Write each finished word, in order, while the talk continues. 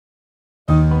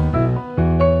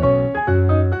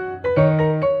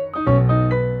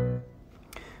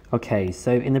Okay,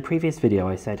 so in the previous video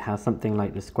I said how something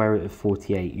like the square root of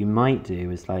 48 you might do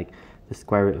is like the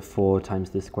square root of 4 times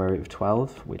the square root of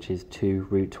 12, which is 2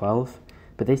 root 12.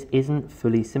 But this isn't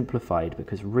fully simplified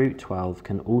because root 12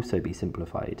 can also be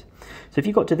simplified. So if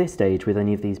you got to this stage with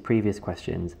any of these previous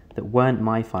questions that weren't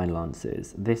my final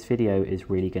answers, this video is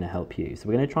really going to help you. So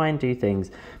we're going to try and do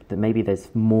things that maybe there's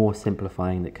more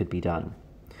simplifying that could be done.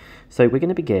 So we're going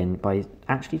to begin by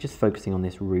actually just focusing on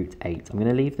this root 8. I'm going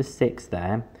to leave the 6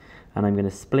 there, and I'm going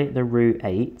to split the root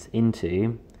 8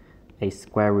 into a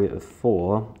square root of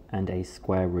 4 and a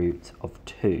square root of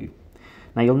 2.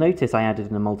 Now you'll notice I added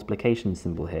in a multiplication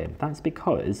symbol here. That's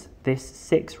because this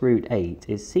 6 root 8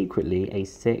 is secretly a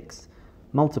 6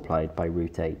 multiplied by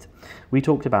root 8. We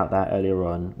talked about that earlier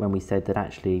on when we said that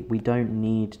actually we don't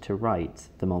need to write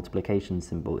the multiplication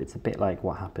symbol. It's a bit like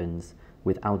what happens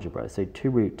with algebra. So 2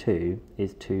 root 2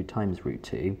 is 2 times root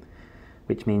 2,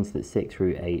 which means that 6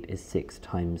 root 8 is 6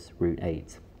 times root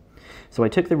 8. So I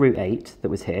took the root 8 that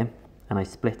was here and I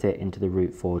split it into the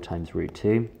root 4 times root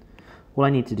 2. All I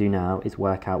need to do now is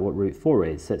work out what root 4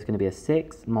 is. So it's going to be a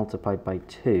 6 multiplied by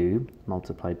 2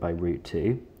 multiplied by root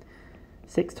 2.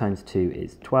 6 times 2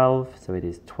 is 12, so it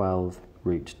is 12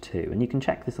 root 2. And you can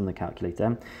check this on the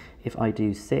calculator. If I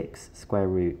do 6 square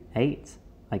root 8,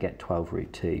 I get 12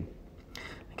 root 2.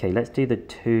 Okay, let's do the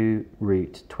 2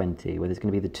 root 20, where there's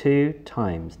going to be the 2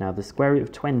 times. Now the square root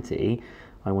of 20,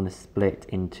 I want to split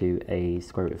into a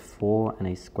square root of 4 and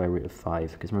a square root of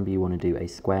 5, because remember you want to do a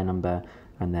square number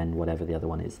and then whatever the other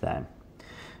one is there.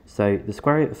 So the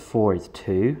square root of 4 is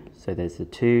 2, so there's the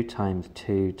 2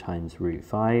 times root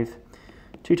 5.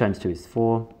 2 times 2 is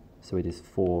 4, so it is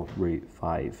 4 root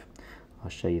 5. I'll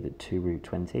show you that 2 root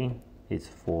 20 is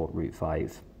 4 root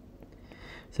 5.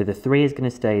 So the 3 is going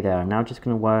to stay there. I'm now just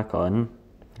going to work on,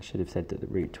 I should have said that the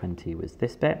root 20 was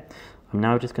this bit. I'm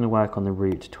now just going to work on the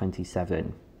root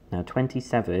 27. Now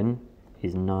 27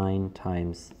 is 9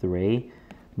 times 3.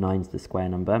 9's the square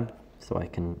number, so I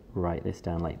can write this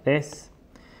down like this.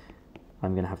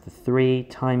 I'm going to have the 3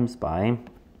 times by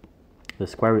the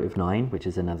square root of 9, which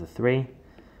is another 3.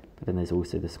 But then there's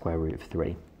also the square root of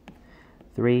 3.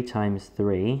 3 times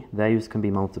 3, those can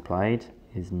be multiplied,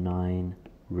 is 9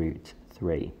 root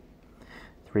 3.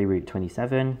 3 root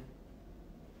 27,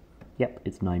 yep,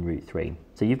 it's 9 root 3.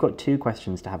 So you've got 2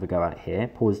 questions to have a go at here.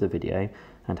 Pause the video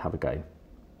and have a go.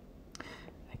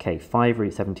 Okay, 5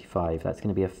 root 75, that's going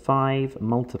to be a 5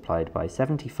 multiplied by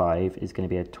 75 is going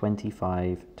to be a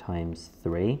 25 times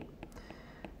 3.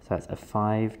 So that's a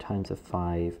 5 times a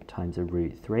 5 times a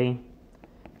root 3.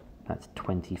 That's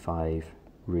 25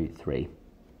 root 3.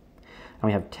 And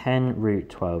we have 10 root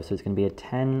 12, so it's going to be a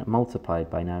 10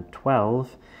 multiplied by, now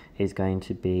 12 is going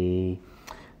to be,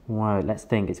 well, let's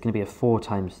think, it's going to be a 4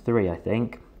 times 3, I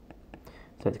think.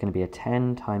 So it's going to be a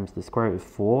 10 times the square root of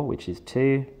 4, which is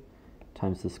 2,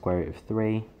 times the square root of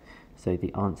 3. So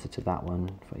the answer to that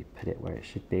one, if I put it where it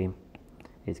should be,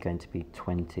 is going to be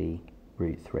 20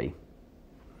 root 3.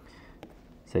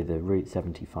 So the root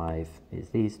 75 is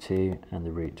these two, and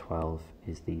the root 12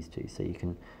 is these two. So you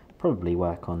can probably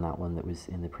work on that one that was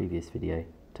in the previous video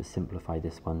to simplify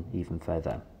this one even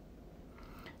further.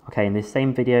 Okay, in this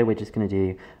same video we're just going to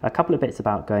do a couple of bits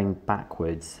about going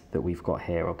backwards that we've got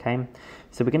here, okay?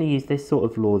 So we're going to use this sort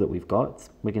of law that we've got.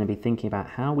 We're going to be thinking about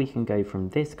how we can go from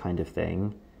this kind of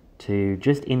thing to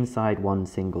just inside one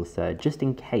single surd, just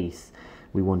in case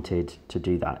we wanted to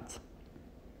do that.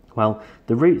 Well,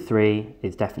 the root 3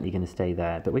 is definitely going to stay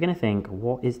there, but we're going to think,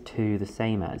 what is 2 the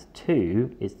same as?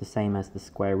 2 is the same as the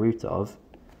square root of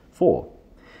 4.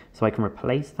 So I can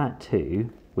replace that 2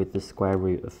 with the square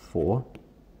root of 4.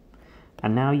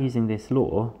 And now using this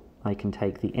law, I can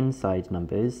take the inside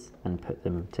numbers and put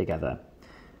them together.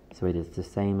 So it is the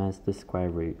same as the square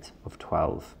root of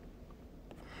 12.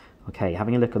 Okay,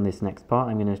 having a look on this next part,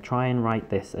 I'm going to try and write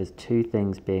this as 2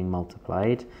 things being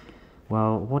multiplied.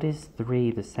 Well, what is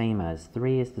 3 the same as?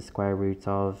 3 is the square root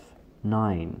of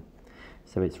 9.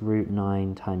 So it's root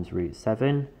 9 times root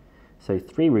 7. So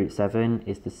 3 root 7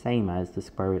 is the same as the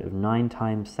square root of 9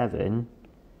 times 7,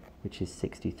 which is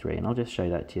 63. And I'll just show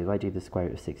that to you. If I do the square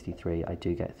root of 63, I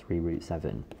do get 3 root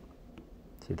 7.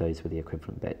 So those were the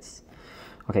equivalent bits.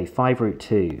 Okay, 5 root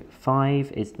 2.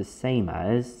 5 is the same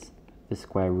as the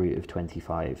square root of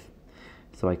 25.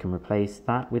 So I can replace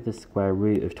that with the square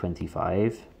root of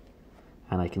 25.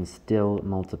 And I can still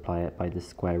multiply it by the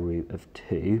square root of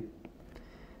 2,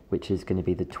 which is going to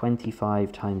be the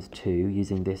 25 times 2,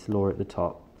 using this law at the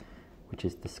top, which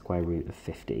is the square root of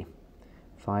 50.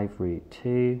 5 root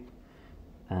 2,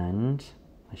 and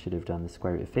I should have done the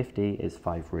square root of 50 is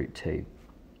 5 root 2.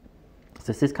 So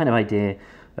it's this kind of idea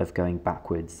of going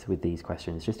backwards with these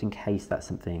questions, just in case that's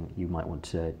something you might want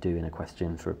to do in a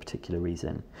question for a particular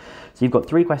reason. So you've got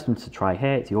 3 questions to try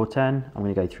here. It's your turn. I'm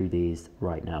going to go through these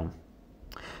right now.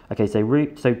 Okay,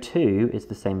 so 2 is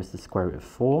the same as the square root of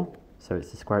 4. So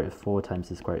it's the square root of 4 times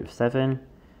the square root of 7,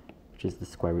 which is the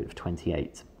square root of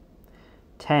 28.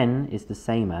 10 is the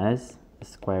same as the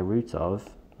square root of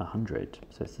 100.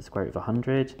 So it's the square root of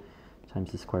 100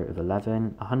 times the square root of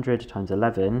 11. 100 times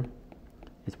 11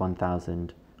 is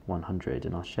 1,100,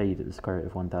 and I'll show you that the square root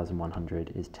of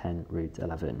 1,100 is 10 root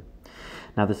 11.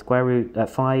 Now the square root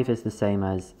 5 is the same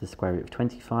as the square root of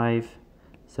 25,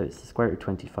 so it's the square root of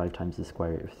 25 times the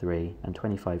square root of 3, and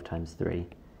 25 times 3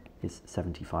 is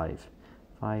 75.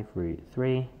 5 root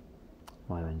 3,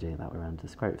 why am I doing it that way around? The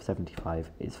square root of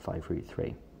 75 is 5 root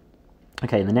 3.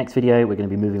 Okay, in the next video we're going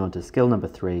to be moving on to skill number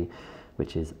 3,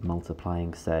 which is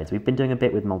multiplying surds. We've been doing a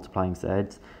bit with multiplying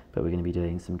surds, but we're going to be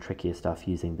doing some trickier stuff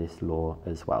using this law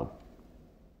as well.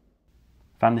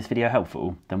 Found this video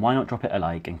helpful? Then why not drop it a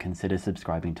like and consider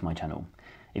subscribing to my channel.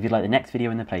 If you'd like the next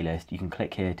video in the playlist, you can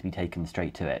click here to be taken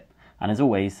straight to it. And as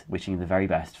always, wishing you the very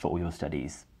best for all your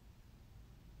studies.